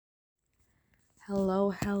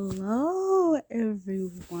Hello,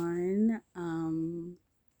 everyone.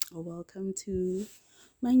 Welcome to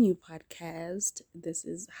my new podcast. This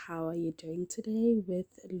is How Are You Doing Today with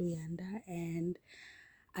Luyanda, and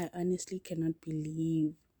I honestly cannot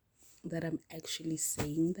believe that I'm actually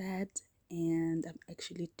saying that and I'm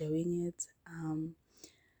actually doing it.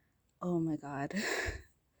 Oh my God.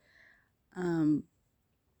 um,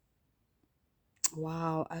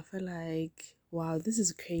 wow, I feel like, wow, this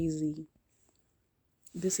is crazy.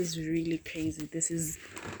 This is really crazy. This is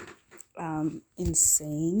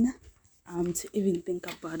insane. To even think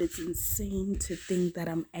about it's insane to think that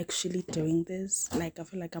I'm actually doing this. Like I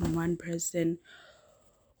feel like I'm one person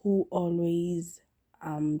who always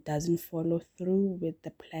doesn't follow through with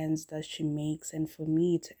the plans that she makes, and for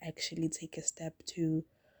me to actually take a step to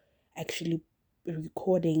actually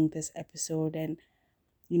recording this episode and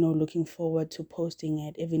looking forward to posting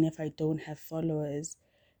it even if I don't have followers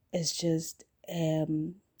is just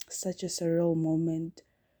such a surreal moment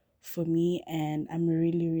for me, and I'm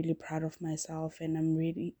really proud of myself, and I'm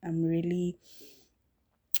really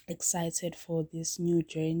excited for this new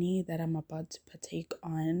journey that I'm about to partake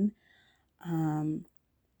on. um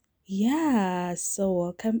yeah, so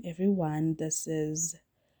welcome everyone. This is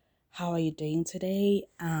How Are You Doing Today.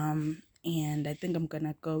 And I think I'm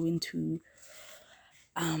gonna go into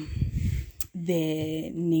um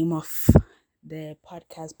the name of the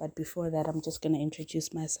podcast, but before that I'm just gonna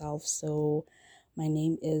introduce myself. So my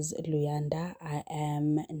name is Luyanda. I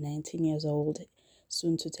am 19 years old,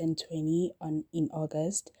 soon to turn 20 on in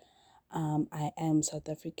August. I am South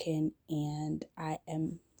African, and I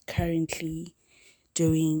am currently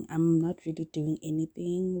I'm not really doing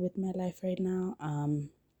anything with my life right now,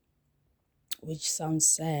 which sounds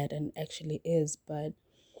sad and actually is, but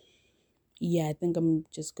yeah, I think I'm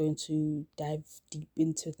just going to dive deep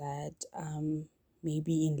into that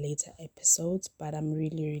maybe in later episodes, but I'm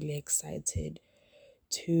really excited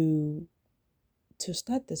to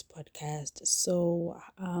start this podcast. So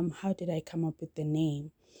how did I come up with the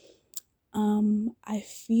name? I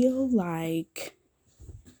feel like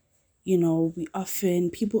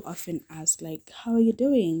people often ask, like, how are you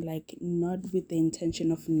doing, like not with the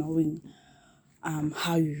intention of knowing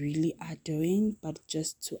how you really are doing, but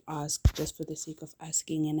just to ask, just for the sake of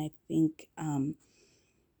asking. And I think I'm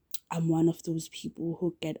one of those people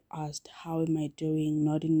who get asked, how am I doing?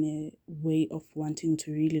 Not in a way of wanting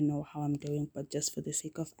to really know how I'm doing, but just for the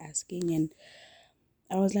sake of asking. And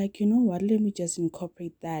I was like, you know what, let me just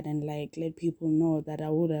incorporate that and like let people know that I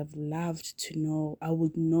would have loved to know. I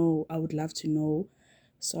would love to know,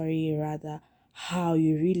 sorry, rather, how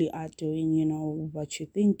you really are doing, what you're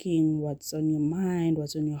thinking, what's on your mind,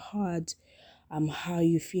 what's on your heart, how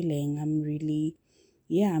you feeling. I'm really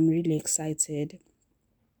excited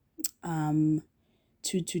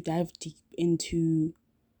to dive deep into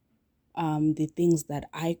the things that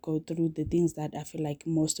I go through, the things that I feel like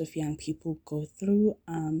most of young people go through.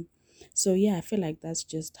 So yeah, I feel like that's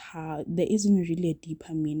just how there isn't really a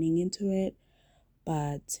deeper meaning into it.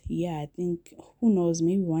 But yeah, I think who knows,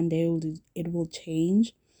 maybe one day it will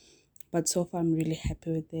change. But so far I'm really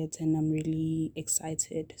happy with it and I'm really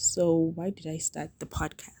excited. So why did I start the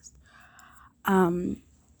podcast? Um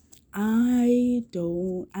I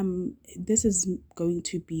don't this is going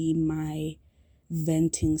to be my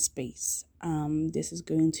venting space. This is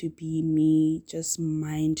going to be me just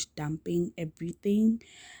mind dumping everything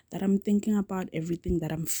that I'm thinking about, everything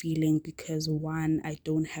that I'm feeling, because one, I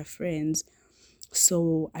don't have friends.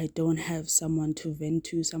 So I don't have someone to vent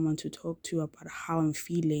to, someone to talk to about how I'm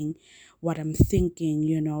feeling, what I'm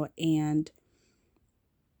thinking, and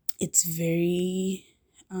it's very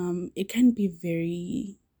it can be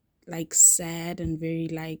very like sad and very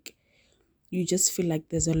like you just feel like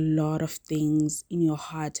there's a lot of things in your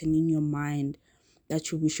heart and in your mind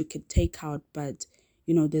that you wish you could take out, but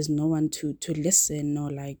there's no one to listen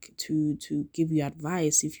or like to give you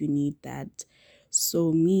advice if you need that.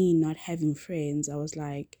 So me not having friends, I was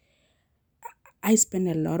like, I spend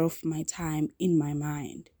a lot of my time in my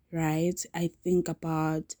mind, right? I think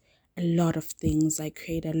about a lot of things, I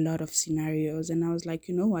create a lot of scenarios, and I was like,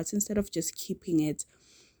 you know what, instead of just keeping it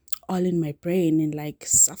all in my brain and like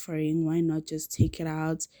suffering, why not just take it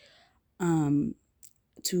out um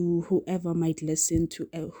to whoever might listen, to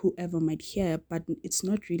whoever might hear. But it's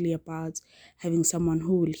not really about having someone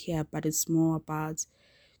who will hear, but it's more about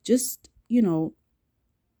just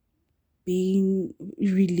being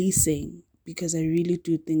releasing, because I really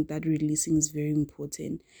do think that releasing is very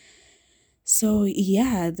important. So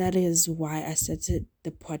yeah, that is why I started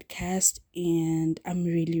the podcast, and I'm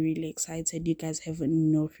really excited. You guys have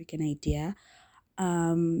no freaking idea.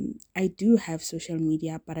 I do have social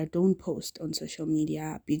media, but I don't post on social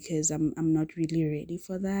media because I'm not really ready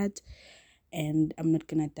for that, and I'm not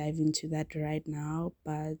gonna dive into that right now.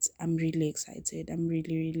 But I'm really excited. I'm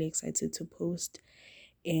really excited to post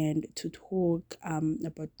and to talk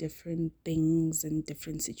about different things and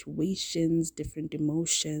different situations, different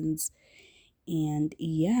emotions. And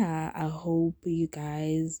yeah, I hope you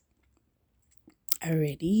guys are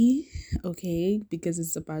ready, okay? Because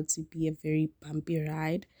it's about to be a very bumpy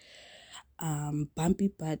ride.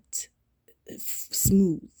 Bumpy but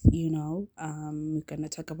smooth, we're gonna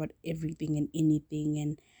talk about everything and anything,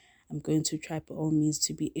 and I'm going to try by all means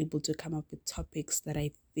to be able to come up with topics that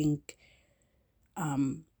I think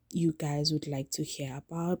you guys would like to hear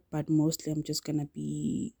about. But mostly I'm just gonna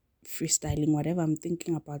be freestyling whatever I'm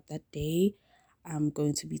thinking about that day. I'm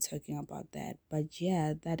going to be talking about that. But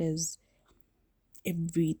yeah, that is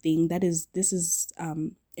everything. This is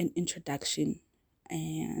an introduction,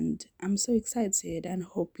 and I'm so excited and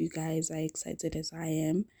hope you guys are excited as I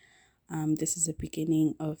am. This is the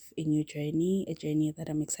beginning of a new journey, a journey that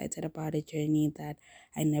I'm excited about, a journey that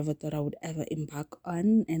I never thought I would ever embark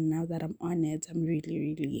on. And now that I'm on it, I'm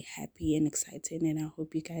really happy and excited. And I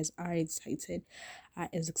hope you guys are excited, are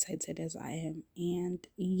as excited as I am. And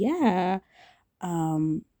yeah,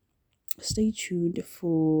 um, stay tuned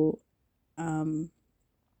for um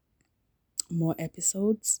more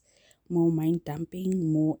episodes, more mind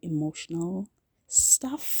dumping, more emotional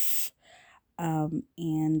stuff.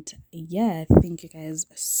 And yeah, thank you guys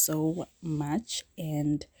so much,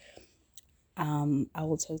 and I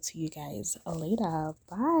will talk to you guys later.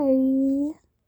 Bye.